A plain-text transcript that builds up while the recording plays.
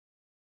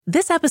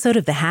This episode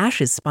of The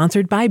Hash is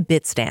sponsored by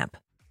Bitstamp.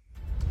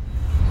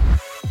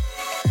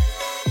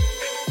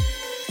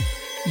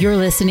 You're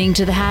listening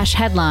to The Hash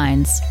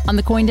headlines on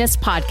the CoinDesk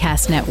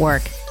Podcast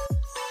Network.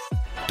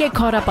 Get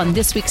caught up on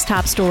this week's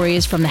top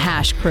stories from The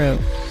Hash crew.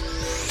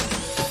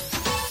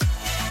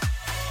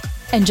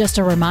 And just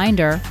a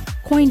reminder,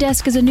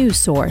 CoinDesk is a news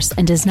source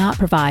and does not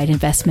provide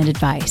investment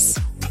advice.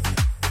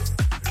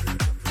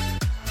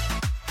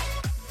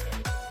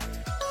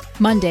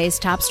 Monday's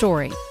top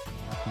story.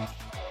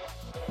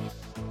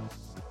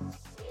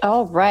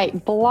 All right.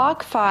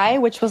 BlockFi,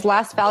 which was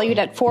last valued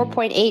at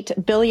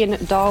 $4.8 billion,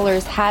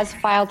 has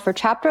filed for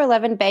Chapter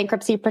 11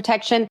 bankruptcy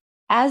protection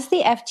as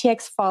the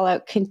FTX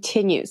fallout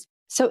continues.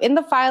 So in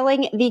the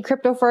filing, the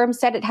crypto firm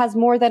said it has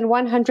more than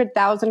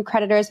 100,000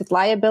 creditors with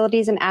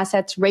liabilities and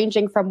assets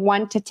ranging from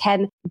 $1 to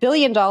 $10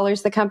 billion.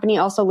 The company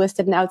also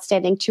listed an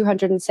outstanding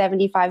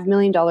 $275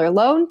 million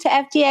loan to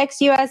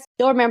FTX US.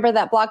 You'll remember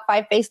that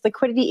BlockFi faced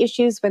liquidity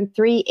issues when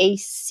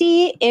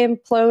 3AC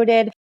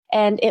imploded,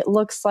 and it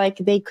looks like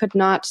they could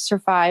not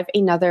survive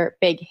another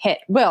big hit.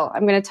 Will,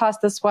 I'm going to toss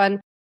this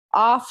one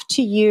off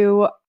to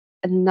you.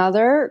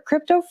 Another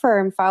crypto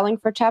firm filing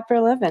for Chapter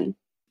 11.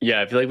 Yeah,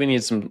 I feel like we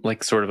need some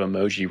sort of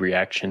emoji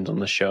reactions on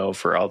the show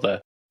for all the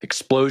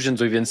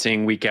explosions we've been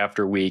seeing week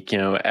after week. You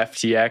know,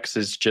 FTX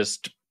is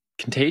just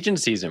contagion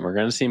season. We're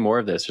going to see more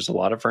of this. There's a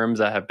lot of firms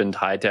that have been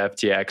tied to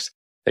FTX.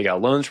 They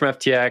got loans from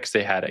FTX.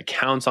 They had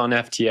accounts on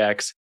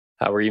FTX.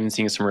 We're even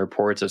seeing some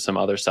reports of some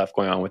other stuff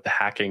going on with the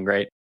hacking,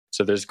 right?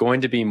 So there's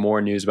going to be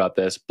more news about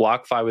this.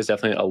 BlockFi was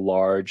definitely a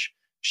large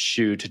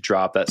shoe to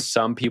drop that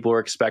some people were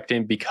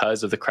expecting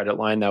because of the credit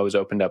line that was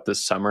opened up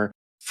this summer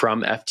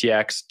from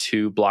FTX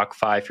to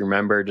BlockFi. If you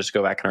remember, just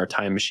go back in our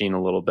time machine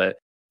a little bit.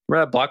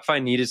 Remember that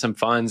BlockFi needed some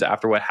funds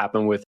after what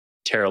happened with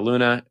Terra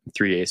Luna,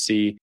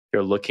 3AC.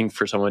 They're looking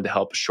for someone to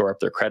help shore up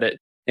their credit.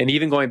 And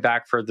even going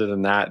back further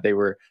than that, they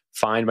were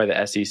fined by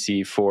the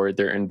SEC for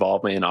their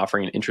involvement in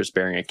offering an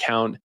interest-bearing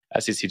account.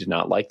 SEC did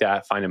not like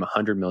that, fined them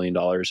 $100 million.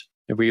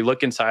 If we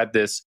look inside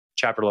this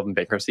Chapter 11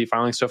 bankruptcy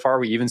filing so far,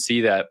 we even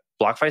see that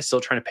BlockFi is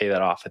still trying to pay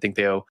that off. I think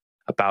they owe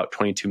about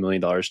 $22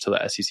 million to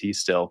the SEC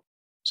still.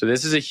 So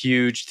this is a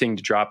huge thing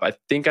to drop. I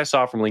think I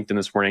saw from LinkedIn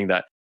this morning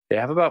that they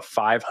have about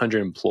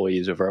 500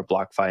 employees over at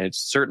BlockFi. It's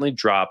certainly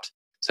dropped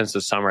since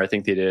the summer. I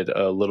think they did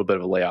a little bit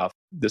of a layoff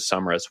this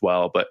summer as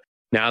well. But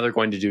now they're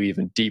going to do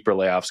even deeper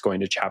layoffs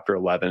going to Chapter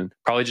 11.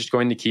 Probably just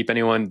going to keep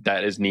anyone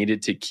that is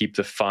needed to keep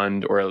the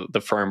fund, or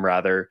the firm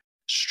rather,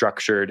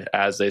 structured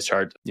as they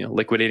start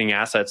liquidating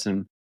assets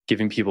and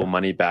giving people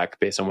money back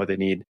based on what they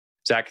need.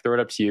 Zach, throw it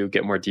up to you.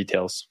 Get more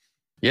details.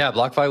 Yeah,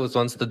 BlockFi was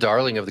once the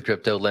darling of the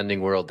crypto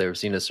lending world. They were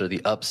seen as sort of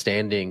the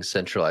upstanding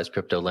centralized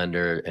crypto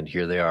lender, and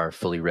here they are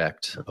fully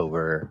wrecked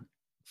over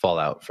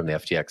fallout from the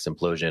FTX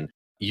implosion.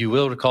 You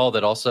will recall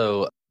that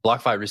also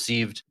BlockFi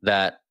received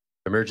that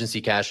emergency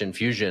cash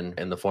infusion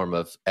in the form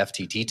of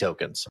FTT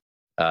tokens.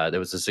 There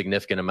was a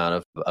significant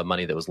amount of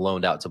money that was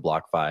loaned out to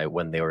BlockFi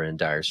when they were in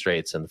dire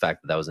straits, and the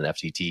fact that that was an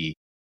FTT,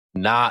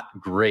 not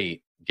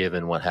great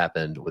given what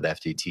happened with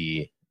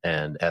FTT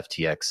and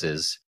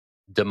FTX's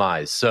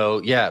demise.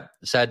 So yeah,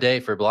 sad day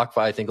for BlockFi.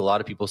 I think a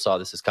lot of people saw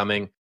this as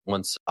coming.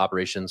 Once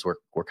operations were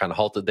kind of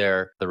halted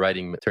there, the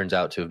writing turns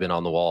out to have been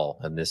on the wall.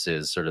 And this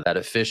is sort of that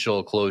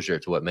official closure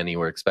to what many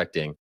were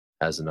expecting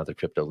as another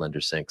crypto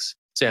lender sinks.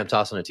 Sam,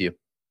 tossing it to you.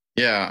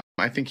 Yeah,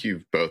 I think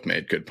you've both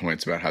made good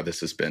points about how this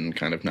has been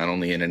kind of not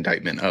only an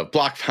indictment of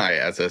BlockFi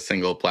as a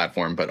single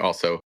platform, but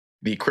also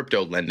the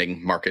crypto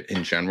lending market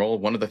in general.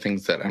 One of the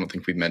things that I don't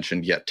think we've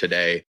mentioned yet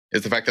today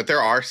is the fact that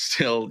there are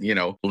still,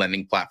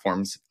 lending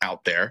platforms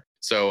out there.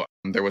 So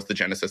there was the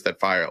Genesis that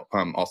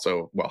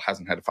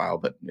hasn't had a file,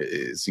 but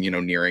is,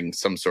 nearing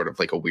some sort of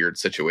a weird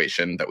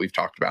situation that we've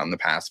talked about in the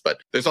past.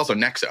 But there's also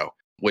Nexo,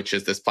 which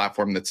is this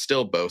platform that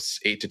still boasts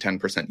 8 to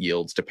 10%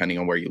 yields, depending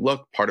on where you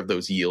look. Part of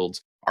those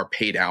yields are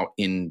paid out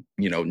in,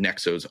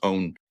 Nexo's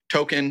own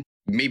token.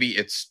 Maybe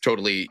it's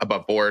totally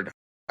above board.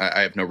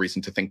 I have no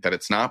reason to think that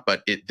it's not,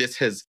 but this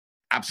has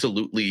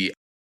absolutely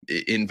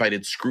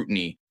invited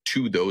scrutiny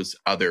to those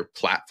other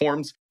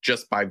platforms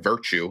just by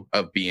virtue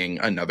of being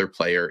another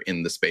player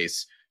in the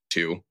space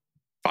to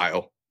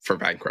file for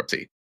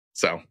bankruptcy.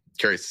 So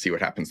curious to see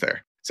what happens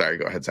there. Sorry,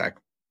 go ahead, Zach.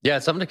 Yeah,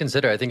 it's something to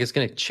consider. I think it's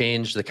going to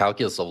change the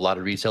calculus of a lot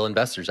of retail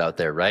investors out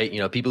there, right?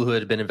 People who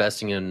had been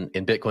investing in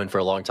Bitcoin for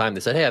a long time,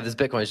 they said, hey, this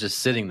Bitcoin is just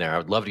sitting there. I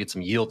would love to get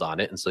some yield on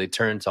it. And so they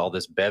turned to all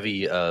this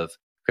bevy of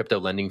crypto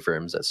lending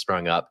firms that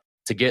sprung up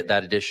to get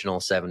that additional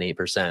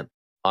 7-8%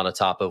 on a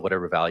top of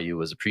whatever value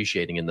was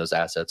appreciating in those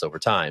assets over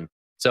time.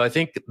 So I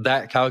think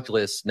that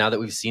calculus, now that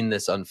we've seen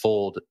this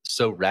unfold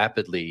so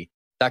rapidly,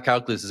 that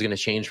calculus is going to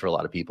change for a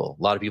lot of people.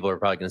 A lot of people are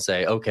probably going to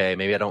say, okay,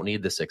 maybe I don't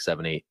need the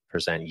 6-8%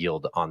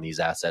 yield on these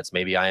assets.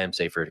 Maybe I am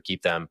safer to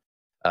keep them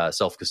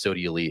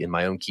self-custodially in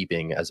my own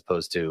keeping, as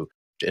opposed to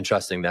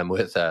entrusting them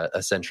with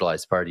a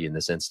centralized party in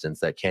this instance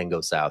that can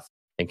go south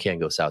and can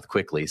go south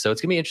quickly. So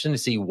it's going to be interesting to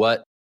see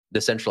what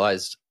the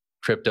centralized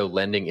crypto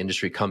lending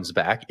industry comes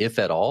back, if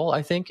at all,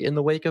 I think, in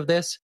the wake of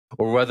this.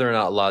 or whether or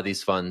not a lot of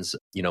these funds,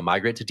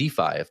 migrate to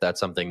DeFi. If that's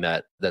something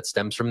that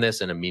stems from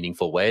this in a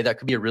meaningful way, that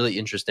could be a really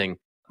interesting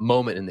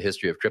moment in the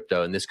history of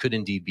crypto. And this could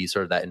indeed be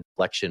sort of that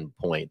inflection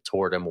point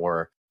toward a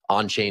more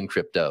on-chain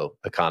crypto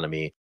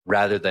economy,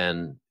 rather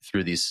than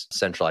through these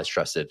centralized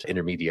trusted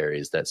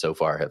intermediaries that so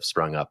far have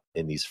sprung up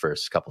in these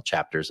first couple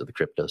chapters of the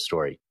crypto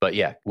story. But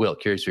yeah, Will,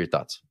 curious for your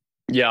thoughts.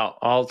 Yeah,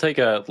 I'll take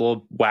a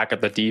little whack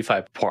at the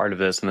DeFi part of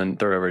this and then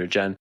throw it over to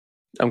Jen.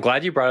 I'm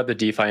glad you brought up the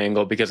DeFi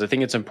angle because I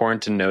think it's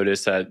important to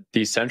notice that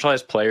these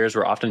centralized players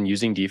were often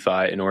using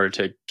DeFi in order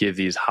to give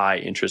these high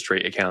interest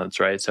rate accounts,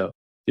 right? So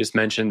you just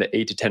mentioned the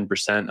 8 to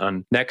 10%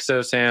 on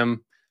Nexo,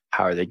 Sam.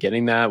 How are they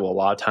getting that? Well, a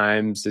lot of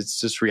times it's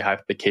just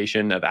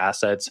rehypothecation of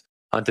assets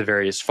onto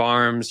various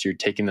farms. You're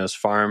taking those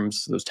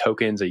farms, those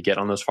tokens that you get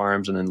on those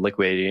farms, and then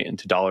liquidating it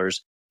into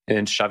dollars and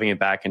then shoving it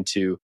back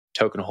into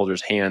token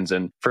holders' hands.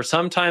 And for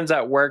sometimes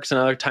that works and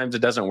other times it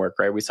doesn't work,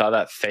 right? We saw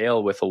that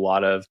fail with a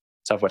lot of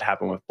stuff what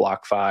happened with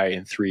BlockFi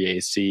and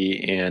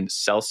 3AC and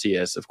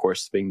Celsius, of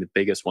course, being the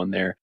biggest one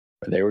there.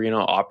 They were,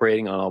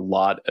 operating on a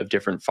lot of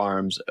different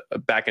farms.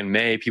 Back in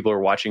May, people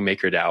were watching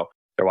MakerDAO.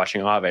 They're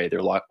watching Aave.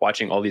 They're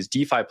watching all these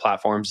DeFi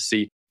platforms to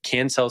see,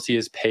 can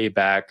Celsius pay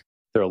back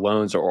their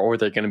loans or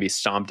they're going to be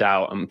stomped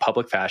out in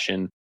public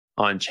fashion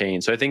on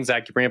chain. So I think,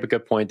 Zach, you bring up a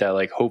good point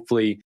that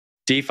hopefully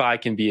DeFi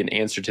can be an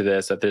answer to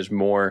this, that there's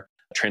more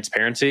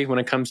transparency when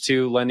it comes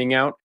to lending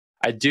out.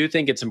 I do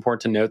think it's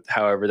important to note,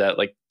 however, that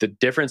the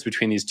difference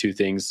between these two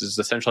things is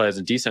the centralized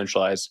and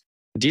decentralized.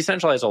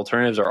 Decentralized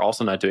alternatives are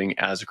also not doing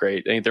as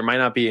great. I think there might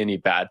not be any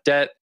bad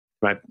debt,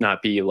 might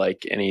not be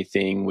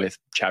anything with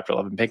Chapter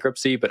 11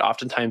 bankruptcy, but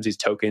oftentimes these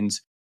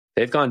tokens,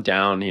 they've gone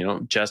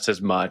down, just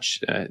as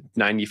much,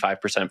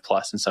 95%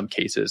 plus in some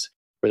cases,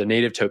 where the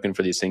native token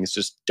for these things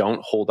just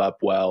don't hold up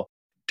well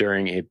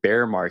during a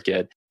bear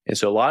market. And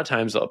so a lot of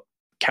times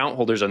account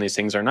holders on these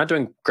things are not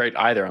doing great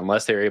either,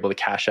 unless they're able to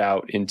cash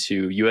out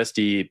into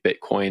USD,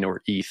 Bitcoin,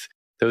 or ETH.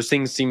 Those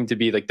things seem to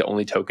be the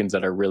only tokens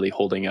that are really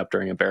holding up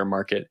during a bear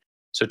market.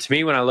 So to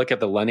me, when I look at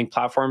the lending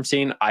platform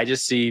scene, I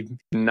just see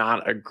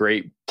not a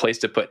great place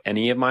to put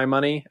any of my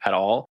money at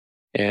all.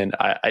 And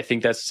I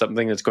think that's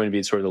something that's going to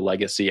be sort of the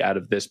legacy out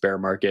of this bear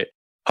market.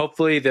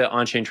 Hopefully the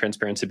on-chain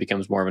transparency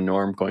becomes more of a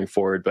norm going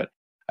forward, but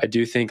I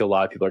do think a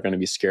lot of people are going to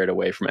be scared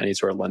away from any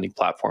sort of lending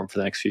platform for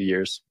the next few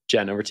years.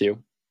 Jen, over to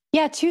you.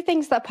 Yeah, two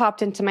things that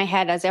popped into my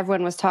head as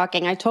everyone was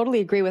talking. I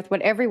totally agree with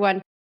what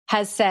everyone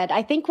has said.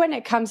 I think when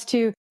it comes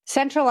to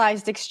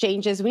centralized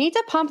exchanges, we need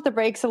to pump the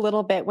brakes a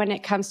little bit when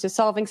it comes to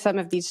solving some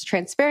of these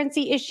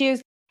transparency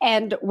issues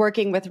and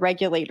working with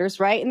regulators,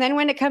 right? And then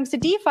when it comes to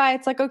DeFi,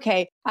 it's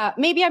okay,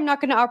 maybe I'm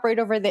not going to operate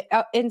over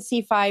in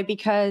CeFi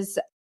because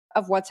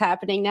of what's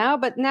happening now.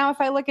 But now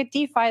if I look at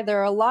DeFi, there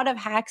are a lot of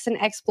hacks and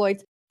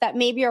exploits that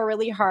maybe are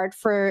really hard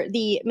for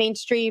the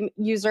mainstream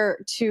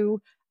user to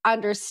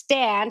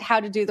understand how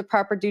to do the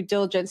proper due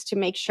diligence to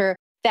make sure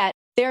that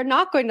they're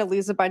not going to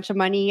lose a bunch of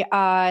money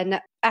on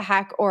a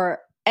hack or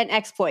an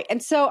exploit.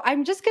 And so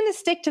I'm just going to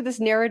stick to this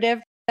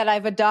narrative that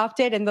I've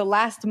adopted in the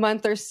last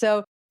month or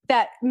so,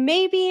 that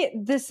maybe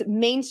this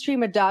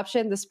mainstream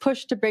adoption, this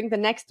push to bring the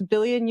next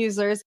billion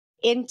users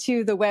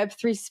into the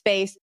Web3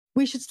 space,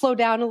 we should slow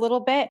down a little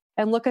bit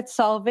and look at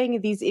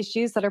solving these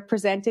issues that are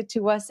presented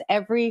to us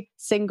every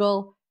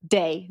single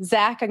day.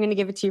 Zach, I'm going to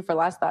give it to you for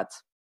last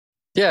thoughts.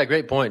 Yeah,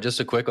 great point. Just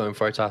a quick one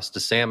before I toss to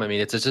Sam. I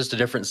mean, it's just a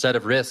different set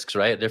of risks,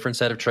 right? A different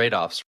set of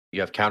trade-offs.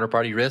 You have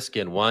counterparty risk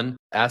in one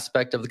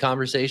aspect of the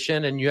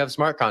conversation, and you have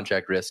smart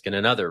contract risk in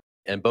another.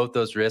 And both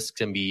those risks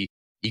can be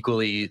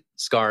equally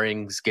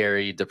scarring,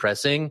 scary,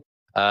 depressing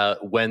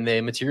when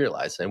they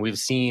materialize. And we've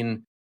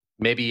seen,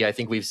 I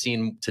think we've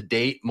seen to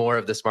date more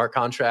of the smart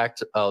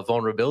contract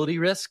vulnerability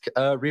risk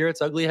rear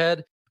its ugly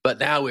head. But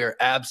now we're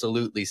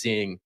absolutely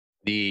seeing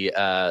the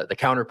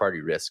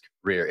counterparty risk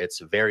rear its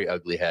very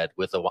ugly head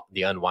with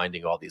the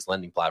unwinding of all these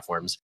lending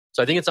platforms.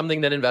 So I think it's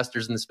something that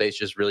investors in the space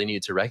just really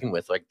need to reckon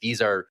with.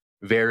 These are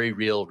very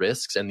real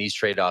risks, and these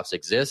trade-offs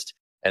exist,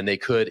 and they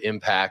could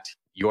impact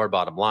your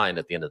bottom line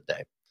at the end of the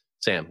day.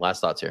 Sam, last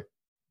thoughts here.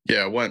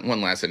 Yeah,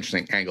 one last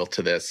interesting angle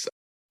to this.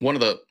 One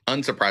of the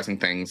unsurprising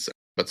things,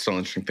 but still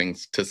interesting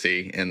things to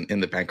see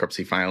in the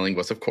bankruptcy filing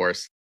was, of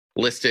course,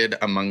 listed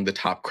among the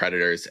top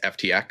creditors,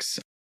 FTX.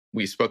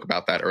 We spoke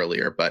about that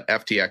earlier, but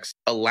FTX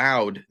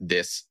allowed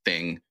this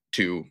thing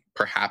to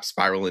perhaps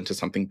spiral into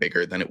something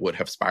bigger than it would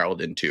have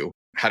spiraled into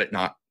had it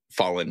not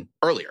fallen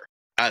earlier.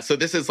 So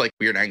this is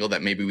weird angle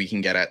that maybe we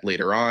can get at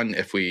later on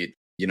if we,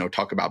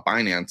 talk about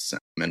Binance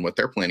and what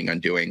they're planning on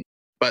doing.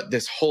 But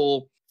this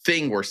whole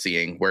thing we're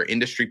seeing where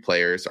industry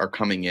players are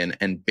coming in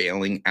and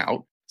bailing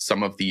out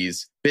some of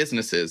these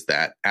businesses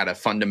that at a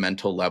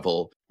fundamental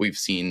level we've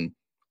seen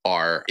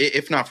are,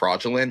 if not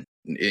fraudulent,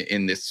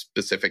 in this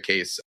specific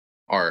case,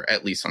 are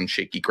at least on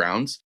shaky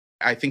grounds.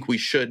 I think we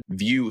should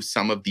view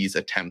some of these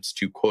attempts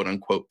to quote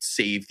unquote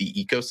save the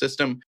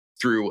ecosystem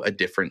through a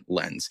different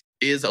lens.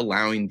 Is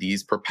allowing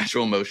these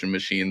perpetual motion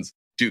machines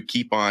to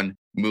keep on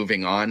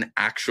moving on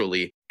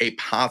actually a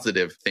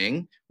positive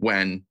thing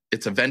when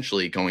it's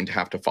eventually going to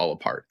have to fall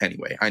apart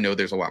anyway? I know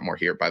there's a lot more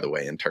here, by the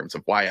way, in terms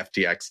of why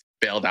FTX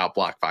bailed out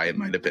BlockFi. It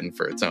might have been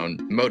for its own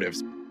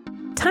motives.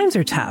 Times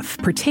are tough,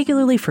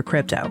 particularly for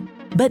crypto.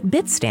 But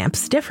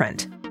Bitstamp's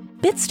different.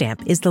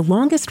 Bitstamp is the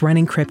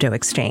longest-running crypto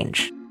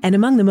exchange and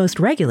among the most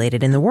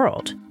regulated in the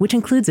world, which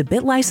includes a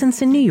Bit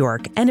license in New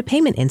York and a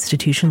payment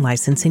institution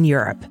license in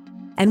Europe.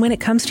 And when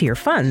it comes to your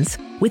funds,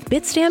 with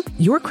Bitstamp,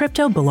 your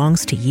crypto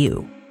belongs to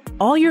you.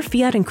 All your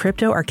fiat and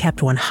crypto are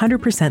kept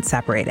 100%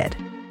 separated.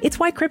 It's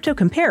why Crypto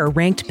Compare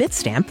ranked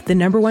Bitstamp the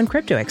 #1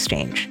 crypto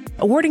exchange,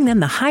 awarding them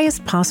the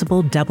highest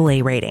possible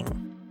AA rating.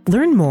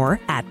 Learn more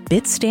at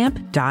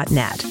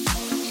bitstamp.net.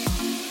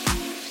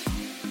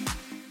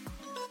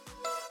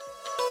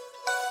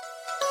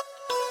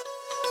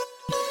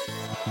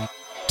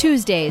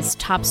 Tuesday's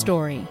top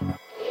story.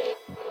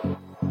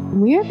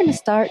 We are going to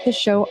start the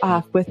show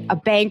off with a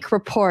bank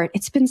report.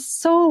 It's been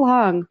so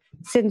long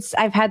since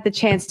I've had the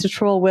chance to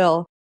troll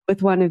Will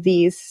with one of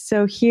these.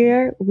 So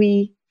here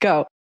we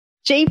go.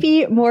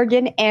 JP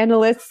Morgan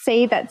analysts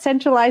say that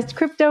centralized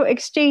crypto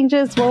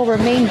exchanges will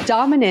remain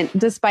dominant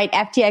despite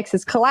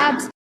FTX's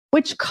collapse,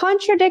 which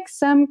contradicts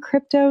some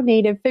crypto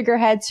native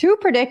figureheads who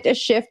predict a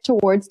shift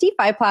towards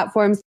DeFi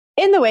platforms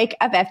in the wake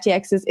of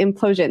FTX's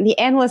implosion. The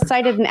analyst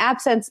cited an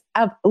absence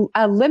of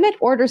a limit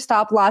order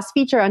stop loss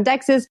feature on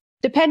DEXs,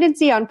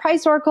 dependency on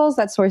price oracles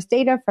that source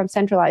data from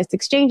centralized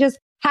exchanges,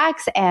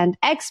 hacks, and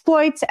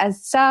exploits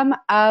as some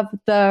of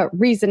the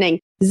reasoning.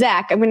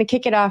 Zach, I'm going to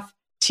kick it off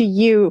to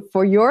you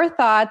for your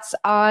thoughts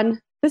on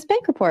this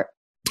bank report.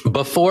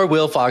 Before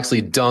Will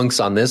Foxley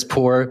dunks on this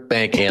poor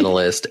bank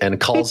analyst and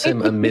calls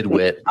him a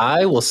midwit,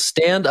 I will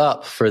stand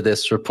up for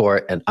this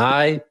report, and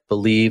I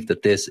believe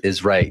that this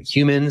is right.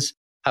 Humans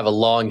have a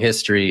long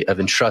history of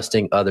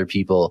entrusting other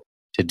people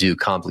to do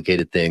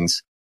complicated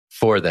things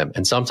for them.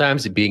 And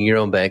sometimes being your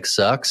own bank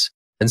sucks.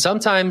 And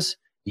sometimes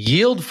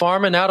yield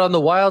farming out on the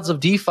wilds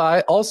of DeFi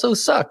also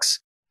sucks.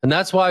 And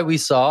that's why we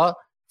saw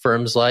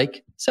firms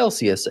like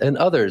Celsius and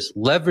others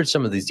leverage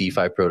some of these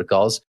DeFi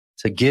protocols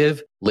to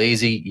give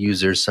lazy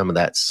users some of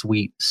that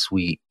sweet,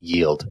 sweet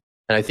yield.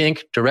 And I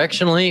think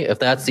directionally, if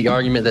that's the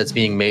argument that's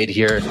being made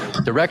here,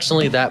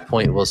 directionally that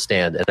point will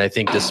stand. And I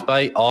think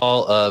despite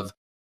all of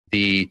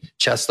the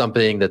chest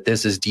thumping that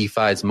this is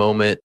DeFi's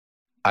moment,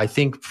 I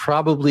think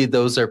probably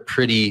those are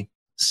pretty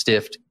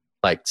stiff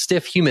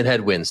human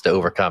headwinds to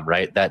overcome,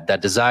 right?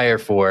 That desire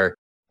for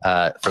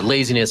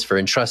laziness, for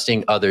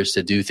entrusting others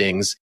to do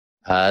things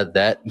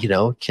that,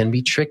 can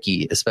be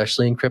tricky,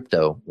 especially in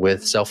crypto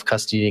with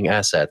self-custodying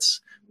assets.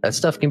 That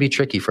stuff can be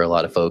tricky for a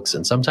lot of folks.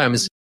 And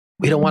sometimes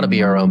we don't want to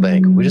be our own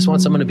bank. We just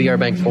want someone to be our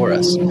bank for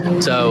us.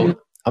 So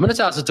I'm going to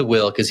toss it to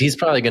Will because he's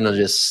probably going to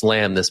just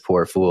slam this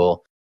poor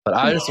fool. But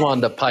I just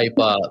wanted to pipe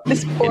up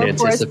in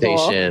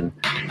anticipation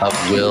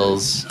of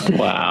Will's thing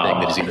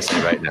that he's going to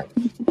say right now.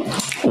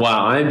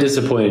 Wow, I'm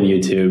disappointed in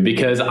you two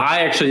because I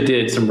actually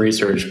did some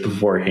research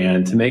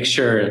beforehand to make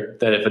sure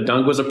that if a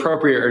dunk was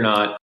appropriate or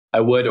not,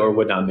 I would or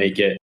would not make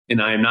it.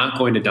 And I am not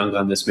going to dunk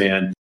on this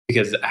man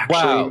because it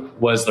actually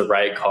was the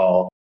right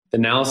call. The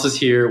analysis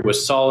here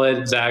was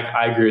solid. Zach,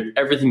 I agree with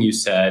everything you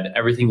said.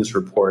 Everything in this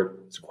report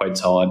is quite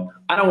solid.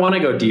 I don't want to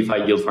go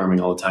DeFi yield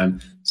farming all the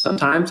time.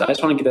 Sometimes I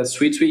just want to get that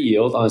sweet, sweet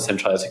yield on a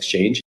centralized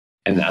exchange,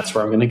 and that's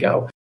where I'm going to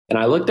go. And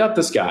I looked up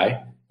this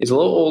guy. He's a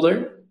little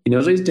older. He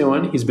knows what he's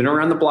doing. He's been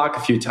around the block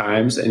a few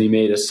times, and he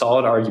made a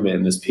solid argument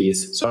in this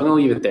piece. So I'm going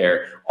to leave it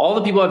there. All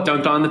the people I've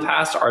dunked on in the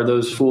past are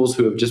those fools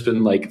who have just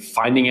been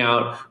finding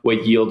out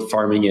what yield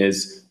farming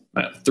is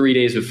 3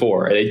 days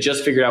before. They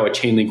just figured out what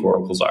Chainlink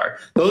oracles are.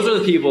 Those are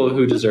the people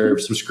who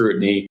deserve some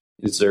scrutiny,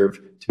 deserve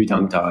to be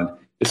dunked on.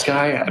 This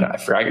guy, I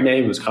forgot your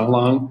name, it was kind of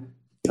long.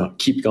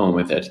 Keep going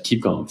with it.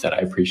 Keep going with it. I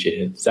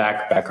appreciate it.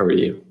 Zach, back over to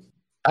you.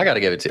 I got to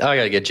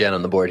get Jen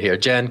on the board here.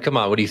 Jen, come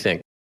on. What do you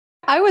think?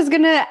 I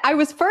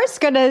was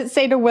first gonna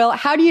say to Will,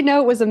 how do you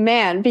know it was a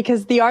man?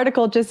 Because the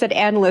article just said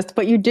analyst,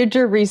 but you did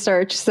your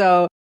research.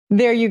 So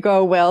there you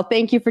go, Will.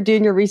 Thank you for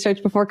doing your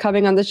research before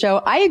coming on the show.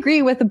 I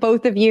agree with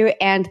both of you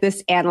and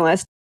this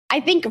analyst.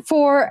 I think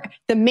for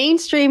the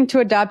mainstream to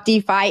adopt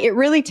DeFi, it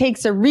really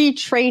takes a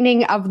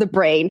retraining of the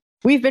brain.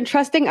 We've been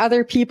trusting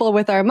other people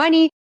with our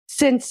money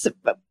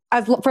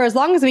for as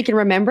long as we can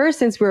remember,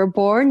 since we were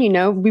born.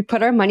 We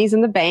put our monies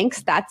in the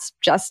banks. That's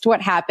just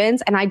what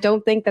happens. And I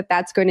don't think that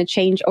that's going to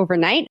change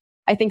overnight.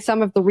 I think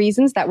some of the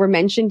reasons that were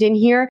mentioned in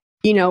here,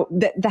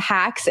 the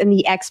hacks and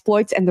the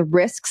exploits and the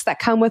risks that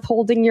come with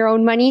holding your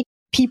own money,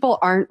 people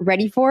aren't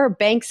ready for.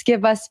 Banks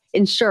give us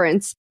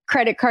insurance.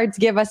 Credit cards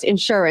give us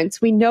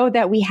insurance. We know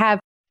that we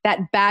have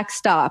that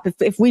backstop.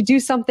 If we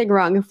do something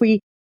wrong, if we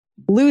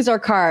lose our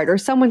card or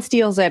someone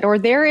steals it, or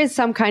there is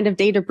some kind of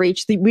data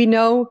breach, we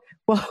know,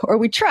 or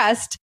we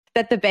trust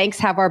that the banks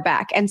have our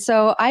back. And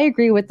so I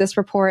agree with this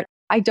report.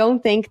 I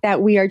don't think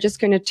that we are just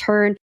going to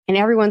turn and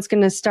everyone's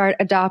going to start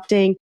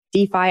adopting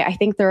DeFi. I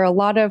think there are a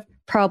lot of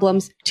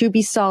problems to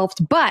be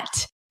solved,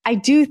 but I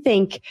do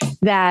think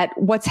that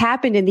what's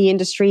happened in the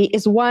industry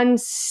is one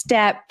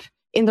step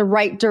in the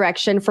right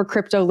direction for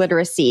crypto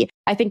literacy.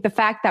 I think the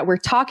fact that we're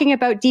talking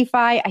about DeFi,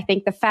 I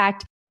think the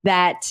fact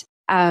that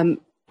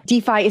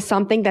DeFi is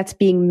something that's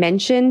being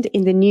mentioned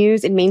in the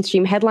news and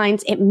mainstream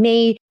headlines, it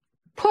may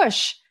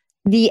push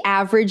the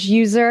average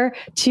user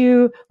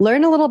to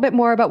learn a little bit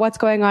more about what's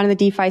going on in the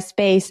DeFi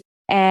space.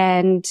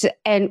 And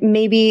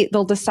maybe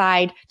they'll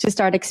decide to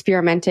start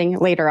experimenting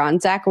later on.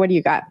 Zach, what do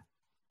you got?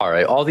 All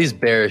right, all these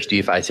bearish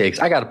DeFi takes,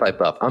 I got to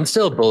pipe up. I'm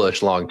still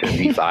bullish long-term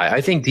DeFi.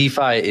 I think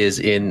DeFi is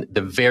in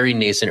the very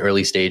nascent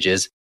early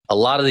stages. A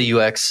lot of the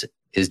UX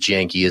is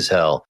janky as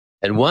hell.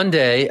 And one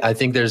day, I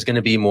think there's going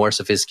to be more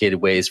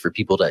sophisticated ways for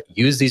people to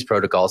use these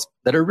protocols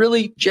that are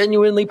really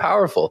genuinely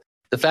powerful.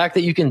 The fact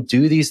that you can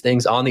do these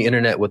things on the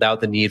internet without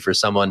the need for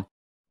someone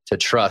to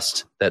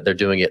trust that they're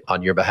doing it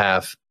on your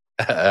behalf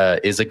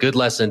is a good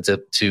lesson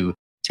to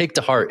take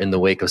to heart in the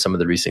wake of some of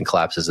the recent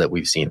collapses that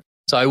we've seen.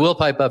 So I will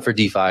pipe up for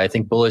DeFi. I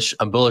think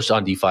I'm bullish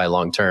on DeFi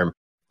long term.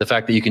 The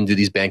fact that you can do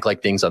these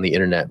bank-like things on the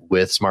internet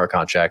with smart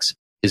contracts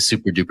is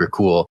super duper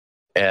cool.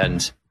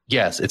 And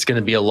yes, it's going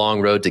to be a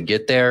long road to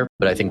get there,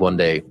 but I think one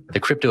day the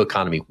crypto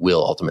economy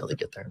will ultimately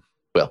get there.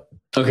 Will.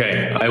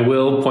 Okay, I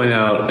will point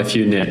out a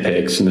few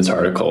nitpicks in this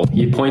article.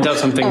 You point out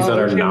some things that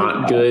are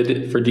not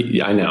good for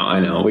I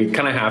know. We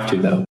kind of have to,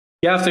 though.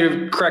 You have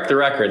to correct the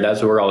record.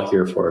 That's what we're all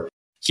here for.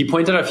 He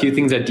pointed out a few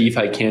things that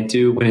DeFi can't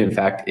do when in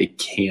fact it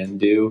can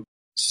do.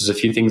 So there's a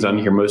few things on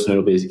here. Most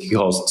notably, he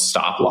calls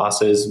stop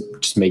losses.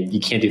 You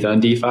can't do that on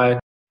DeFi. He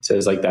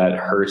says like that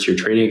hurts your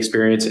trading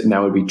experience, and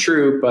that would be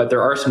true. But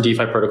there are some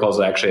DeFi protocols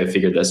that actually have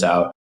figured this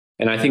out.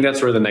 And I think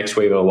that's where the next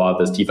wave of a lot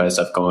of this DeFi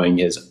stuff going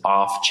is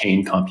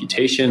off-chain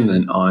computation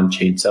and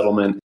on-chain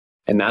settlement.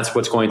 And that's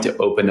what's going to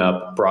open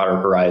up broader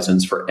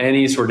horizons for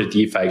any sort of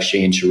DeFi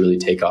exchange to really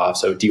take off.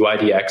 So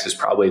DYDX is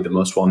probably the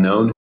most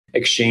well-known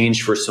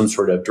exchange for some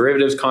sort of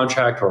derivatives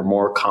contract or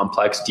more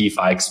complex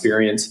DeFi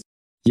experience.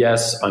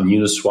 Yes, on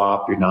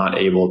Uniswap, you're not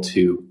able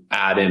to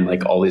add in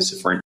like all these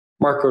different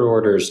market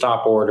orders,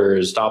 stop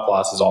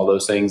losses, all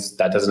those things.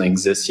 That doesn't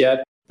exist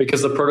yet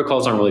because the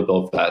protocols aren't really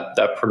built for that.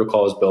 That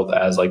protocol is built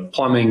as like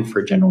plumbing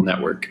for general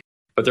network.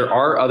 But there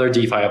are other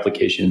DeFi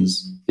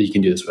applications that you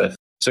can do this with.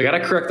 So I got to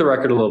correct the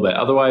record a little bit.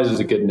 Otherwise, it was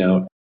a good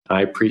note.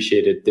 I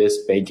appreciated this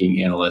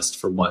banking analyst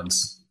for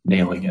once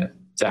nailing it.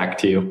 Zach,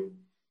 to you.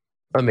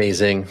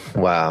 Amazing.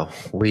 Wow.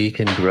 We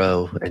can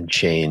grow and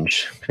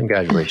change.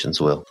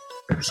 Congratulations, Will.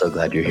 I'm so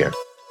glad you're here.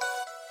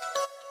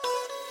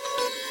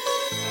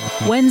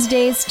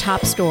 Wednesday's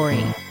top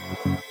story.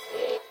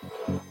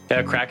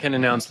 Yeah, Kraken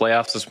announced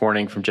layoffs this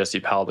morning from Jesse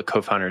Powell, the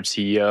co-founder and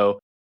CEO,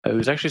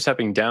 who's actually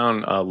stepping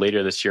down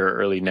later this year,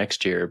 early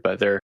next year. But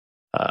they're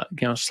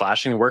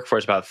slashing the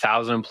workforce. About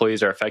 1,000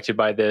 employees are affected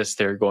by this.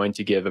 They're going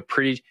to give a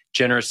pretty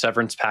generous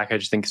severance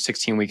package, I think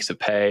 16 weeks of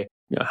pay,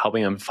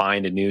 helping them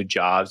find a new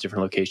jobs,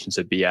 different locations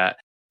to be at.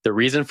 The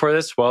reason for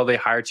this, well, they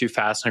hired too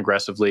fast and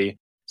aggressively,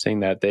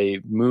 saying that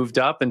they moved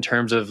up in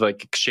terms of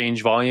like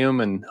exchange volume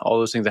and all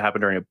those things that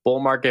happened during a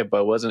bull market,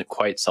 but it wasn't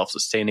quite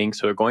self-sustaining.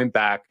 So they're going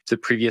back to the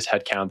previous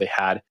headcount they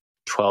had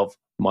 12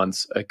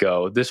 months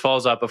ago. This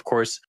follows up, of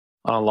course,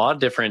 on a lot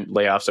of different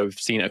layoffs that we've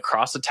seen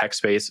across the tech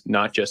space,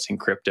 not just in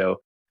crypto.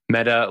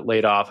 Meta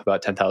laid off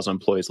about 10,000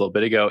 employees a little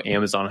bit ago.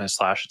 Amazon has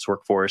slashed its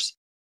workforce.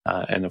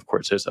 And of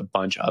course, there's a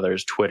bunch of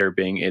others, Twitter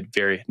being a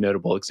very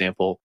notable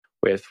example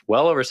with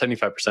well over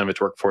 75% of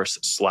its workforce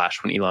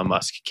slashed when Elon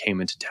Musk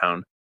came into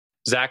town.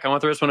 Zach, I want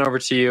to throw this one over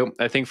to you.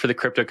 I think for the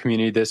crypto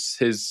community, this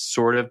is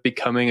sort of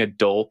becoming a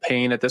dull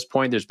pain at this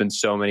point. There's been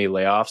so many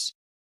layoffs.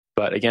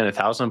 But again,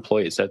 1,000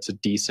 employees, that's a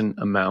decent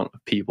amount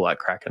of people at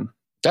Kraken.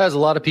 That's a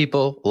lot of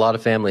people, a lot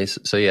of families.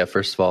 So yeah,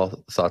 first of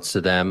all, thoughts to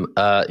them.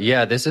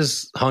 This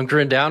is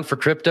hunkering down for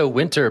crypto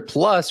winter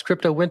plus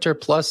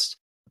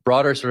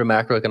broader sort of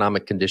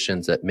macroeconomic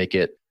conditions that make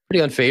it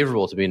pretty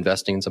unfavorable to be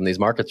investing in some of these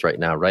markets right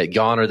now, right?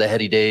 Gone are the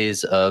heady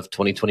days of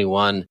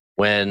 2021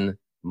 when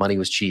money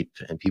was cheap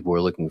and people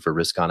were looking for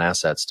risk on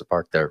assets to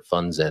park their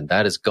funds in.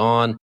 That is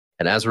gone.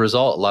 And as a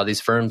result, a lot of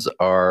these firms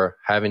are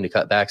having to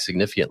cut back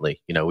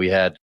significantly. We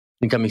had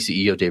incoming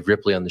CEO Dave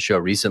Ripley on the show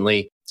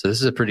recently. So this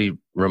is a pretty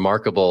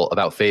remarkable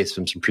about face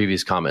from some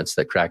previous comments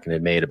that Kraken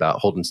had made about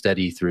holding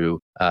steady through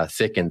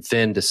thick and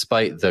thin.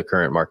 Despite the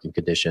current market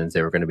conditions,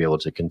 they were going to be able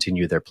to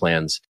continue their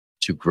plans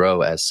to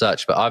grow as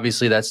such. But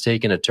obviously that's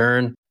taken a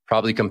turn,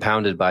 probably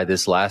compounded by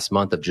this last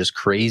month of just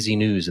crazy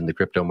news in the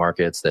crypto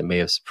markets that may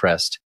have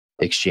suppressed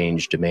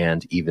exchange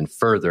demand even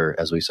further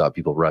as we saw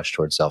people rush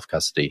towards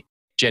self-custody.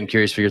 Jen,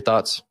 curious for your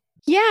thoughts.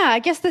 Yeah, I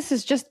guess this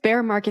is just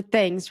bear market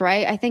things,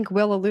 right? I think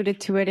Will alluded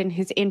to it in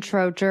his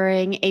intro.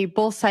 During a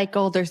bull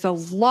cycle, there's a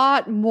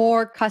lot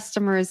more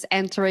customers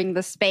entering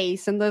the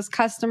space, and those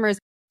customers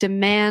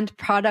demand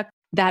product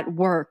that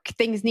work.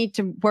 Things need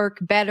to work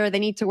better. They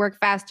need to work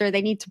faster.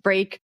 They need to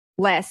break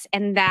less.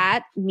 And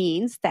that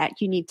means that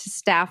you need to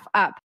staff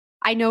up.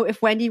 I know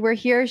if Wendy were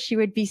here, she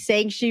would be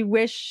saying she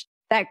wished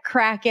that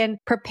Kraken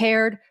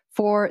prepared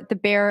for the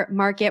bear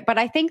market. But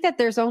I think that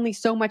there's only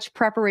so much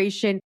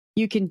preparation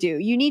you can do.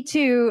 You need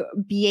to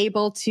be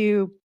able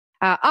to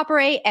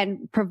operate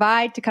and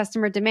provide to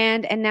customer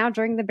demand. And now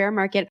during the bear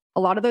market,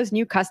 a lot of those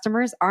new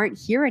customers aren't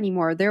here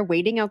anymore. They're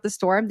waiting out the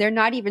storm. They're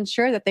not even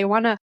sure that they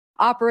want to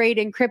operate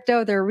in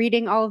crypto. They're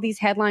reading all of these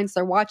headlines.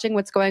 They're watching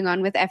what's going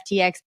on with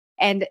FTX.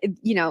 And,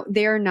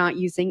 they're not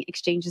using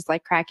exchanges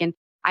like Kraken.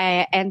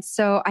 And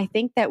so I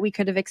think that we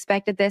could have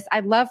expected this. I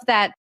love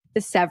that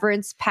the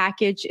severance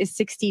package is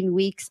 16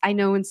 weeks. I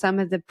know in some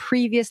of the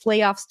previous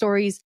layoff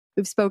stories,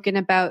 we've spoken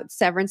about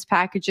severance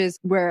packages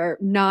were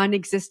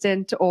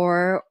non-existent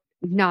or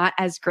not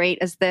as great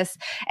as this.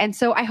 And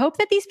so I hope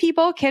that these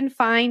people can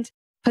find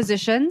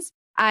positions.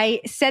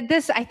 I said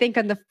this, I think,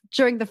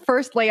 during the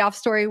first layoff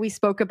story we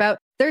spoke about.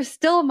 There's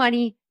still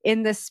money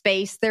in this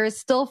space. There is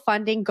still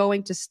funding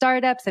going to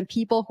startups and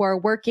people who are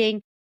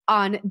working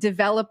on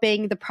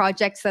developing the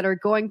projects that are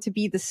going to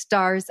be the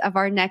stars of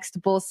our next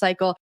bull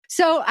cycle.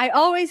 So I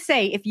always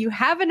say, if you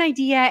have an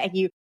idea and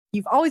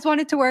you've always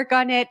wanted to work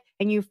on it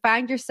and you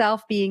find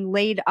yourself being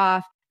laid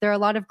off, there are a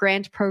lot of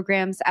grant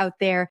programs out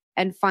there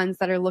and funds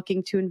that are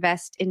looking to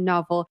invest in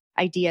novel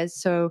ideas.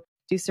 So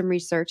do some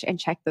research and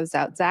check those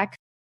out, Zach.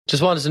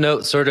 Just wanted to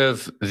note sort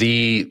of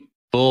the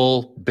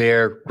bull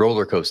bear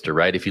roller coaster,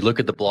 right? If you look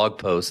at the blog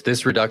post,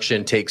 this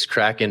reduction takes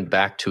Kraken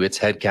back to its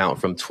headcount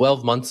from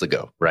 12 months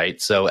ago, right?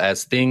 So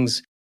as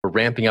things were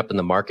ramping up in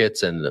the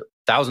markets and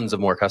thousands of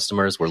more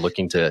customers were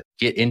looking to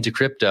get into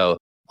crypto,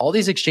 all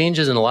these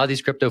exchanges and a lot of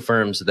these crypto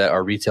firms that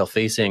are retail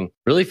facing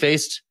really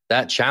faced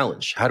that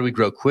challenge. How do we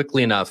grow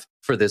quickly enough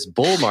for this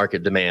bull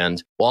market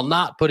demand while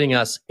not putting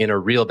us in a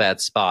real bad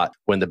spot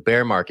when the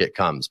bear market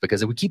comes?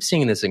 Because we keep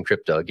seeing this in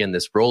crypto, again,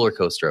 this roller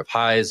coaster of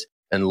highs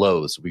and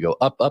lows. We go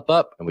up, up,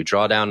 up, and we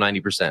draw down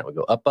 90%. We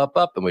go up, up,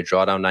 up, and we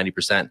draw down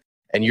 90%.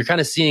 And you're kind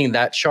of seeing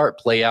that chart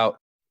play out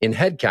in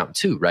headcount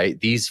too, right?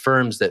 These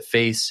firms that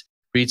face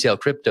retail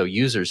crypto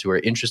users who are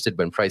interested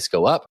when price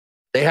go up,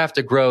 they have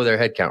to grow their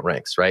headcount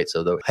ranks, right?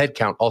 So the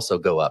headcount also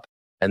go up.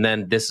 And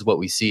then this is what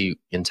we see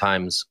in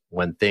times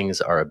when things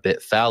are a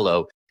bit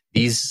fallow.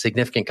 These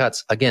significant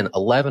cuts, again,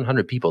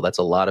 1,100 people, that's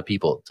a lot of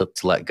people to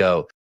let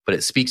go. But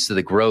it speaks to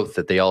the growth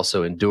that they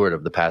also endured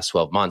over the past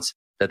 12 months,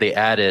 that they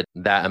added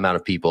that amount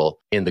of people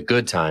in the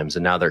good times,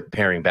 and now they're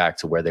paring back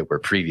to where they were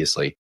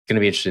previously. It's going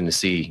to be interesting to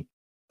see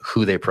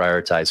who they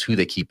prioritize, who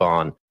they keep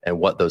on, and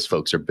what those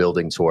folks are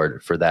building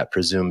toward for that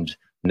presumed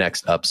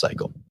next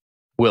upcycle.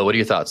 Will, what are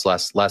your thoughts?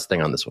 Last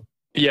thing on this one.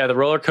 Yeah, the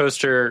roller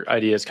coaster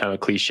idea is kind of a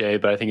cliche,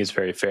 but I think it's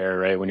very fair,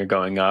 right? When you're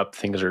going up,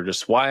 things are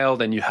just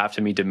wild and you have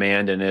to meet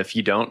demand. And if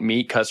you don't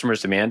meet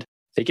customers' demand,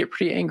 they get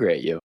pretty angry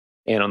at you.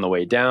 And on the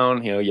way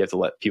down, you have to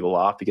let people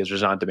off because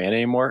there's not demand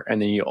anymore. And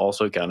then you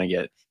also kind of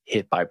get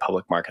hit by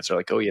public markets. They're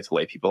like, oh, you have to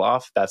lay people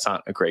off. That's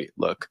not a great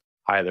look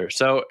either.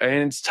 So,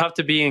 and it's tough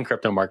to be in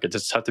crypto markets.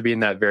 It's tough to be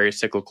in that very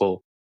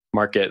cyclical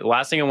market. The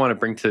last thing I want to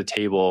bring to the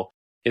table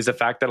is the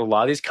fact that a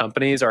lot of these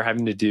companies are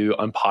having to do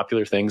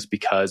unpopular things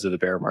because of the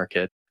bear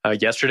market.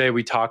 Yesterday,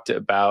 we talked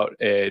about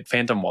a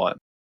Phantom Wallet.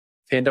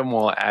 Phantom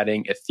Wallet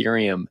adding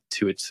Ethereum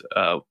to its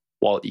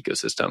wallet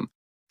ecosystem.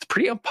 It's a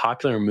pretty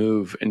unpopular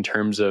move in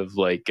terms of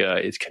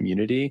its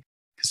community.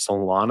 Because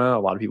Solana, a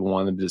lot of people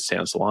want them to stay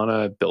on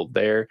Solana, build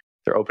there.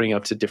 They're opening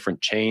up to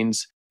different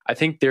chains. I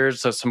think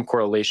there's some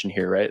correlation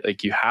here, right?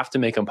 Like you have to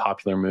make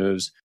unpopular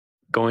moves.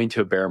 Going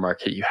to a bear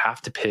market, you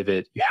have to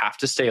pivot. You have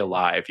to stay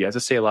alive. You have to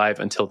stay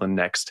alive until the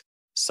next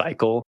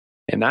cycle.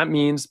 And that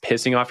means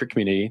pissing off your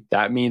community.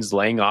 That means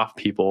laying off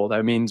people.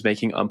 That means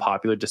making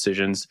unpopular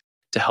decisions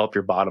to help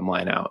your bottom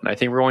line out. And I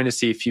think we're going to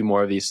see a few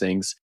more of these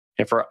things.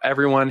 And for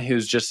everyone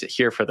who's just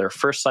here for their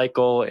first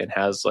cycle and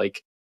has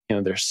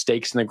their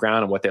stakes in the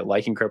ground and what they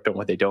like in crypto and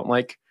what they don't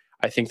like,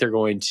 I think they're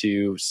going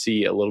to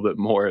see a little bit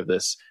more of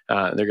this.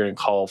 They're going to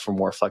call for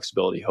more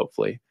flexibility,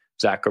 hopefully.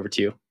 Zach, over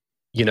to you.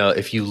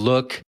 If you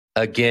look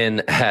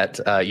again at,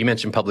 you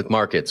mentioned public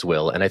markets,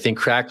 Will, and I think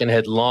Kraken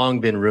had long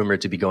been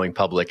rumored to be going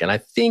public. And I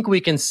think we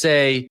can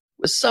say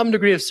with some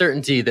degree of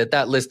certainty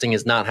that listing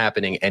is not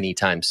happening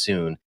anytime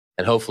soon.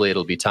 And hopefully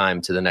it'll be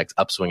time to the next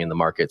upswing in the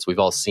markets. We've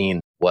all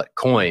seen what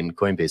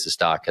Coinbase's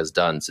stock has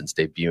done since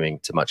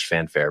debuting to much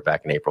fanfare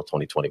back in April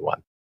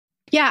 2021.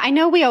 Yeah, I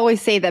know we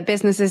always say that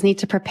businesses need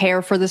to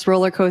prepare for this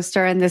roller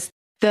coaster and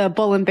the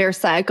bull and bear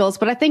cycles.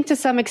 But I think to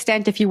some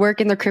extent, if you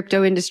work in the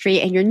crypto industry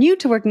and you're new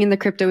to working in the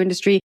crypto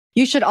industry,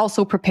 you should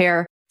also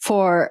prepare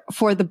for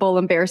the bull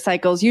and bear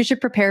cycles. You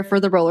should prepare for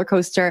the roller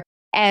coaster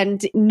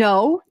and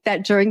know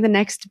that during the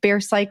next bear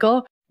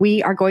cycle,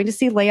 we are going to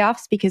see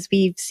layoffs because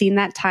we've seen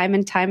that time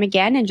and time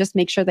again, and just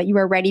make sure that you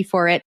are ready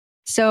for it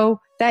so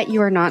that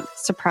you are not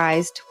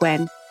surprised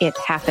when it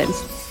happens.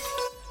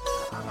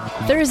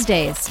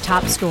 Thursday's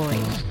top story.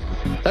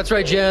 That's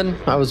right, Jen.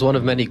 I was one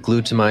of many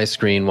glued to my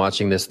screen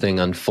watching this thing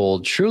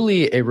unfold.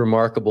 Truly a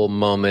remarkable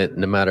moment,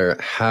 no matter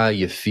how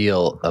you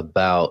feel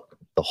about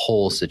the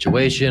whole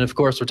situation. Of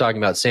course, we're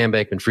talking about Sam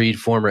Bankman-Fried,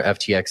 former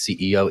FTX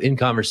CEO, in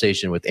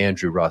conversation with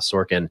Andrew Ross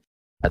Sorkin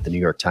at the New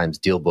York Times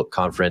Dealbook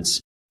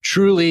Conference.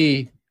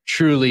 Truly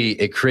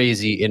a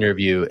crazy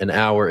interview, an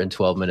hour and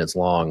 12 minutes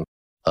long,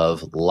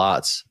 of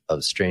lots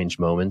of strange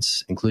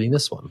moments, including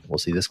this one. We'll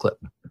see this clip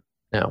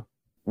now.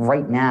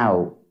 Right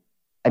now,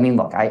 I mean,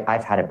 look,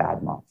 I've had a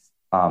bad month.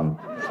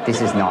 this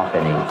has not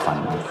been a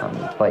fun month for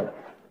me. But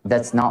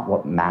that's not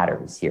what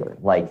matters here.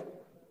 Like,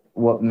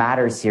 what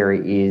matters here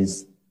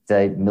is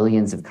the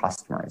millions of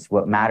customers.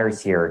 What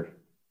matters here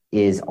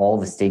is all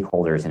the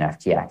stakeholders in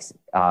FTX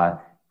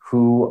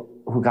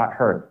who got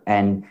hurt,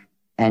 and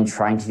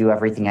trying to do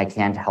everything I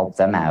can to help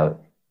them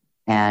out.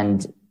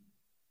 And,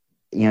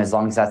 as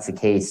long as that's the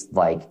case,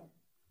 like,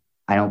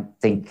 I don't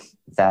think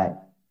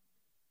that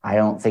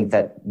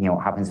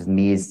what happens with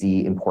me is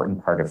the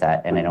important part of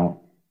that. And I don't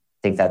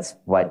think that's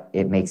what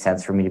it makes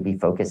sense for me to be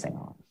focusing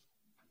on.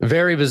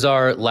 Very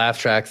bizarre laugh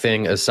track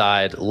thing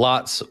aside,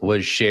 lots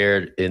was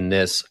shared in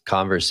this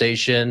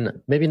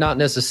conversation. Maybe not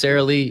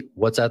necessarily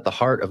what's at the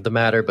heart of the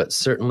matter, but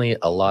certainly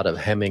a lot of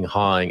hemming,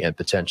 hawing, and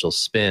potential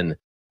spin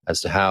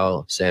as to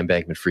how Sam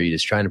Bankman-Fried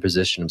is trying to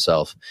position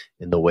himself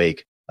in the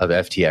wake of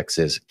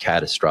FTX's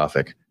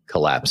catastrophic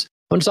collapse.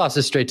 I'm going to toss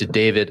this straight to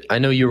David. I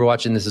know you were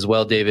watching this as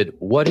well, David.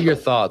 What are your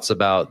thoughts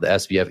about the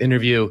SBF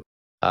interview?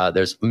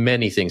 There's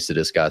many things to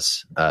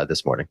discuss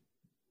this morning.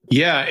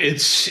 Yeah,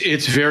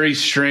 it's very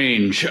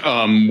strange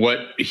what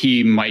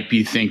he might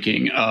be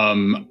thinking.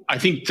 I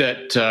think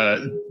that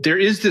there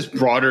is this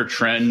broader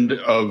trend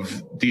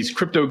of these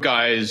crypto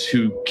guys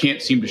who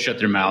can't seem to shut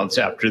their mouths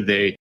after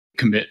they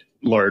commit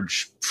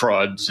large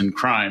frauds and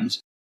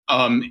crimes. So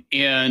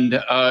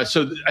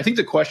I think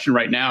the question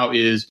right now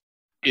is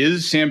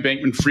Sam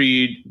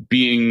Bankman-Fried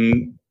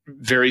being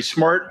very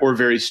smart or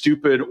very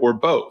stupid or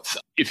both?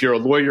 If you're a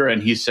lawyer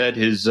and he said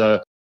his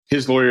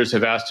lawyers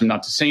have asked him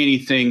not to say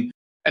anything,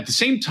 at the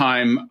same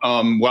time,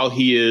 while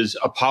he is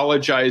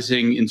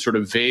apologizing in sort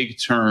of vague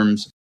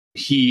terms,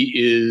 he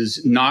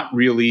is not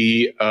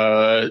really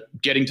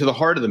getting to the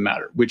heart of the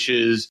matter, which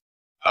is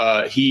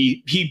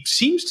he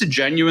seems to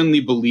genuinely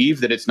believe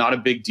that it's not a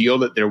big deal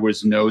that there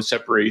was no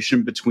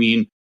separation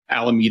between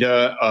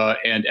Alameda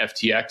and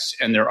FTX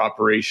and their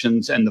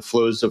operations and the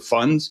flows of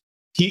funds.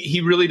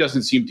 He really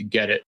doesn't seem to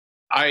get it.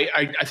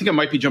 I think I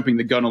might be jumping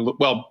the gun a little.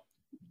 Well,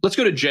 let's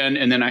go to Jen,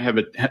 and then I have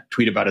a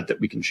tweet about it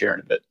that we can share in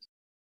a bit.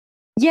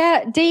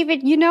 Yeah,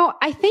 David,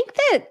 I think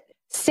that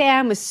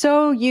Sam was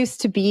so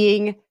used to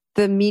being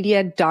the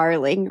media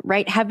darling,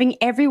 right? Having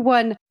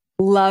everyone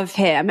love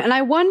him. And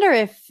I wonder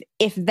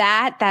if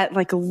that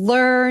like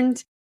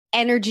learned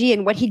energy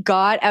and what he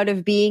got out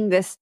of being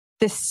this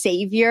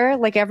savior,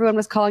 like everyone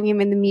was calling him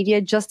in the media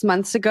just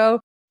months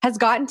ago, has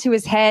gotten to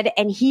his head,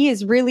 and he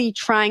is really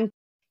trying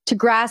to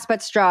grasp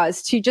at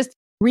straws to just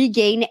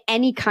regain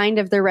any kind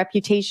of their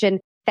reputation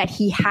that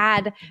he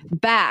had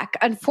back.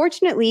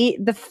 Unfortunately,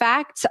 the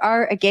facts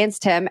are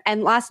against him.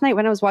 And last night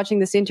when I was watching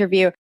this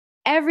interview,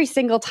 every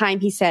single time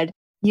he said,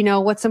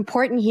 what's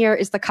important here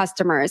is the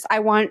customers. I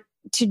want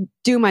to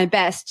do my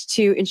best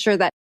to ensure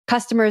that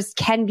customers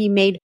can be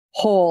made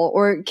whole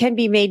or can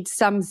be made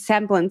some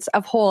semblance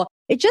of whole.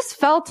 It just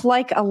felt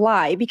like a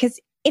lie, because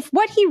if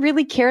what he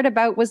really cared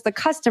about was the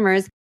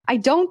customers, I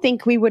don't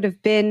think we would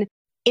have been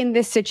in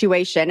this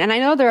situation. And I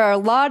know there are a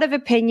lot of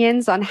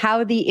opinions on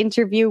how the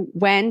interview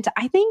went.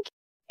 I think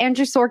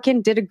Andrew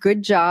Sorkin did a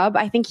good job.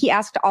 I think he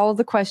asked all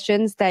the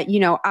questions that,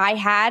 I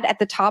had at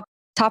the top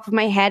of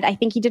my head. I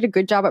think he did a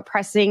good job at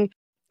pressing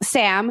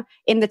Sam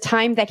in the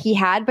time that he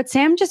had, but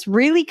Sam just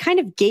really kind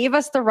of gave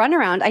us the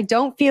runaround. I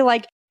don't feel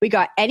like we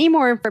got any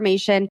more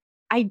information.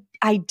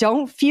 I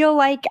don't feel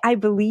like I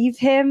believe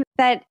him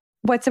that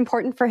what's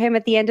important for him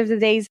at the end of the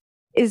day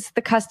is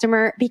the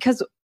customer,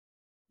 because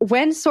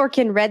when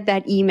Sorkin read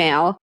that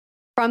email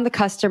from the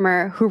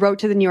customer who wrote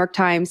to the New York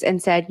Times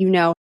and said,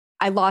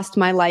 I lost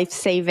my life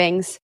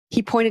savings,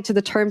 he pointed to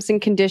the terms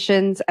and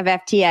conditions of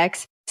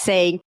FTX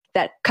saying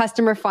that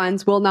customer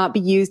funds will not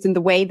be used in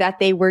the way that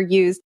they were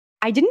used.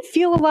 I didn't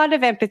feel a lot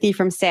of empathy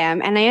from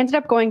Sam, and I ended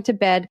up going to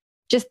bed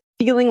just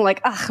feeling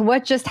like,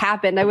 what just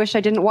happened? I wish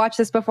I didn't watch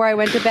this before I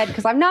went to bed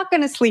because I'm not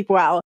going to sleep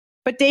well.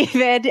 But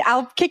David,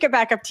 I'll kick it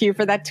back up to you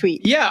for that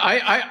tweet. Yeah,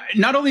 I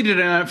not only did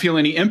I not feel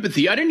any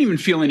empathy, I didn't even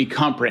feel any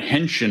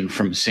comprehension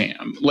from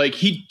Sam. Like,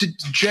 he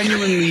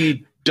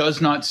genuinely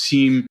does not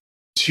seem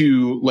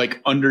to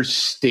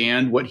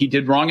understand what he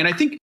did wrong. And I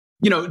think,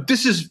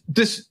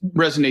 this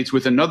resonates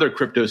with another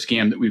crypto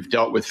scam that we've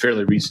dealt with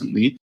fairly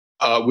recently,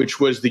 which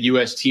was the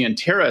UST and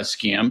Terra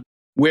scam,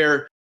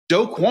 where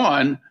Do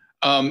Kwon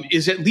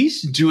is at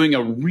least doing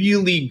a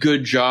really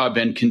good job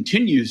and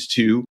continues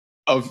to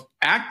of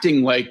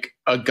acting like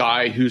a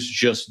guy who's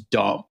just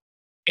dumb.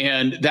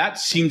 And that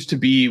seems to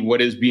be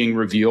what is being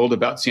revealed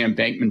about Sam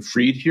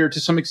Bankman-Fried here to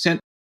some extent.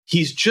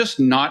 He's just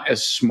not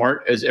as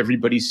smart as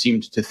everybody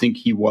seemed to think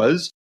he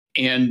was.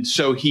 And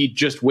so he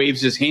just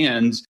waves his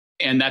hands,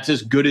 and that's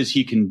as good as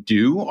he can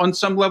do on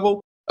some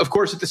level. Of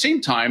course, at the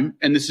same time,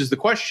 and this is the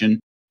question,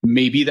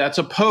 maybe that's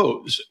a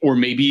pose, or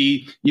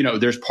maybe,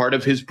 there's part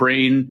of his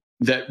brain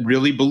that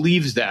really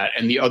believes that.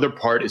 And the other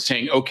part is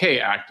saying, okay,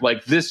 act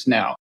like this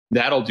now.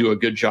 That'll do a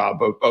good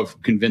job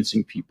of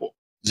convincing people.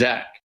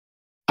 Zach.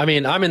 I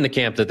mean, I'm in the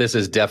camp that this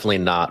is definitely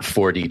not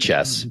 4D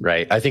chess,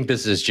 right? I think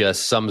this is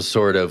just some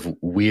sort of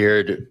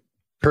weird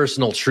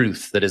personal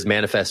truth that is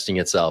manifesting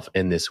itself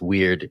in this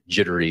weird,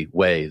 jittery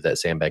way that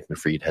Sam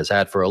Bankman-Fried has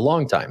had for a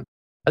long time.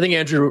 I think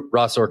Andrew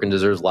Ross Sorkin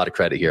deserves a lot of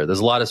credit here. There's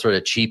a lot of sort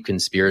of cheap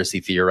conspiracy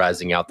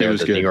theorizing out there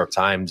that the New York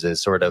Times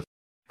is sort of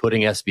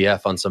putting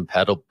SBF on some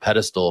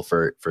pedestal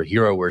for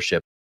hero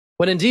worship.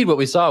 When indeed what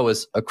we saw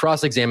was a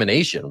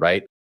cross-examination,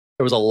 right?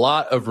 There was a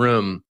lot of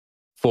room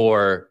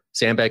for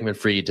Sam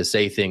Bankman-Fried to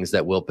say things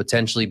that will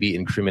potentially be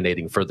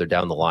incriminating further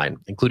down the line,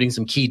 including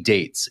some key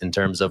dates in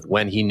terms of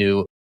when he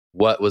knew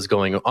what was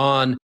going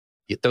on.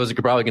 Those are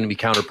probably going to be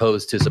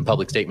counterposed to some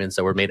public statements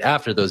that were made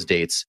after those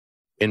dates,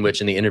 in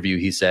which in the interview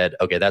he said,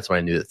 okay, that's when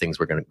I knew that things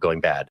were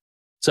going bad.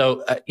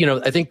 So,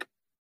 I think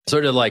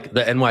sort of like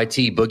the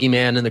NYT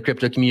boogeyman in the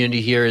crypto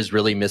community here is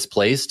really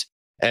misplaced.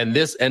 And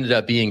this ended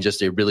up being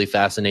just a really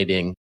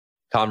fascinating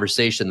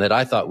conversation that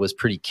I thought was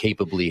pretty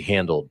capably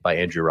handled by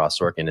Andrew Ross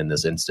Sorkin in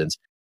this instance.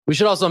 We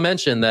should also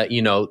mention that,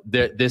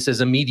 this is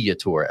a media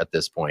tour at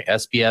this point.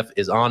 SBF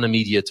is on a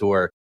media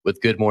tour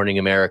with Good Morning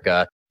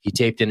America. He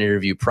taped an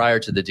interview prior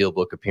to the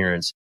DealBook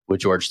appearance with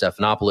George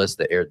Stephanopoulos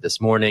that aired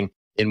this morning,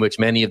 in which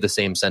many of the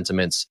same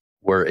sentiments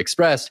were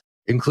expressed,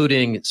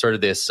 including sort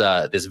of this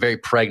very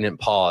pregnant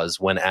pause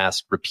when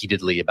asked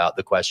repeatedly about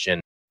the question,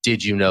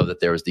 did you know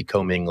that there was the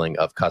commingling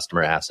of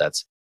customer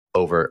assets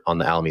over on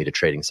the Alameda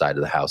trading side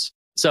of the house?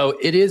 So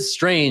it is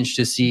strange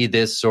to see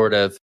this sort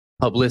of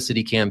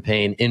publicity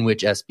campaign in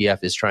which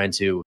SBF is trying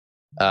to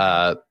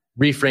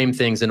reframe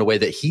things in a way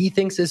that he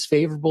thinks is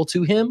favorable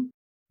to him.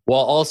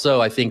 While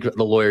also, I think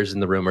the lawyers in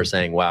the room are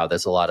saying, wow,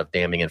 there's a lot of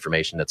damning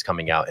information that's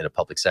coming out in a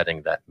public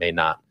setting that may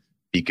not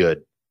be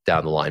good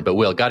down the line. But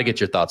Will, got to get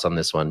your thoughts on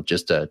this one.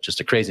 Just a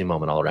crazy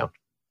moment all around.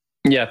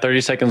 Yeah,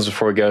 30 seconds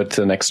before we go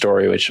to the next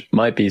story, which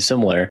might be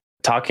similar.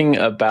 Talking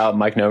about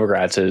Mike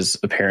Novogratz's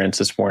appearance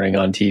this morning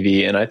on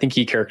TV, and I think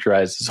he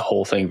characterized this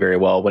whole thing very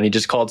well when he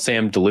just called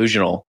Sam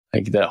delusional.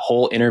 Like that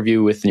whole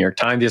interview with the New York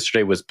Times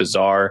yesterday was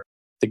bizarre.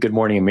 The Good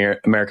Morning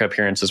America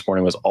appearance this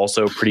morning was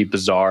also pretty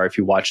bizarre. If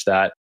you watch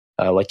that,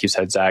 like you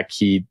said, Zach,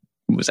 he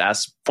was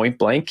asked point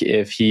blank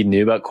if he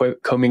knew about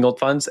commingled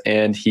funds,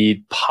 and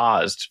he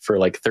paused for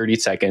like 30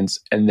 seconds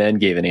and then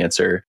gave an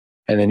answer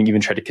and then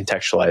even tried to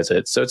contextualize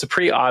it. So it's a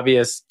pretty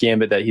obvious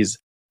gambit that he's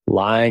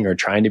lying or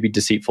trying to be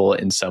deceitful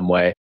in some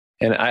way.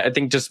 And I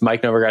think just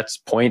Mike Novogratz's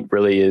point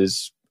really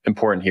is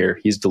important here.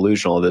 He's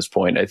delusional at this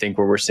point. I think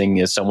what we're seeing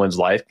is someone's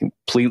life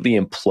completely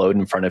implode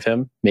in front of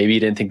him. Maybe he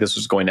didn't think this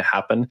was going to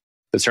happen,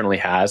 but certainly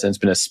has, and it's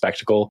been a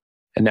spectacle.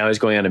 And now he's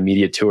going on a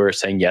media tour,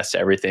 saying yes to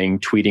everything,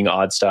 tweeting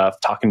odd stuff,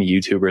 talking to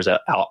YouTubers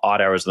at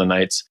odd hours of the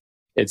nights.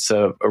 It's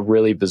a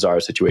really bizarre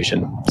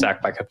situation.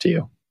 Zach, back up to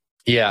you.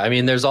 Yeah, I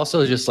mean, there's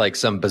also just like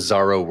some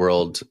bizarro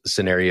world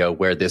scenario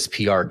where this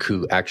PR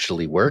coup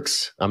actually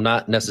works. I'm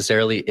not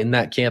necessarily in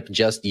that camp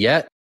just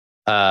yet.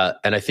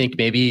 And I think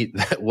maybe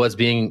what's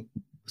being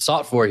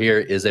sought for here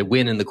is a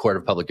win in the court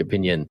of public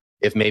opinion.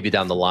 If maybe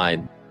down the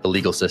line, the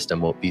legal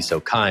system won't be so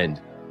kind.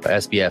 But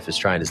SBF is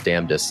trying his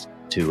damnedest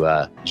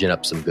to gin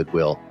up some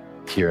goodwill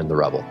here in the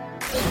rubble.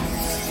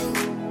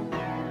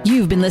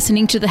 You've been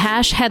listening to The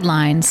Hash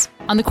Headlines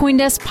on the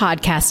CoinDesk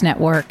Podcast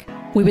Network.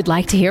 We would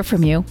like to hear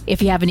from you.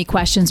 If you have any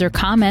questions or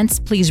comments,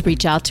 please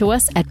reach out to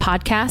us at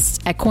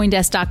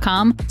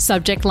podcasts@coindesk.com,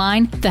 subject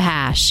line, The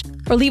Hash,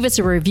 or leave us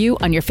a review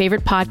on your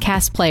favorite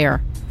podcast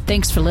player.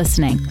 Thanks for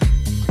listening.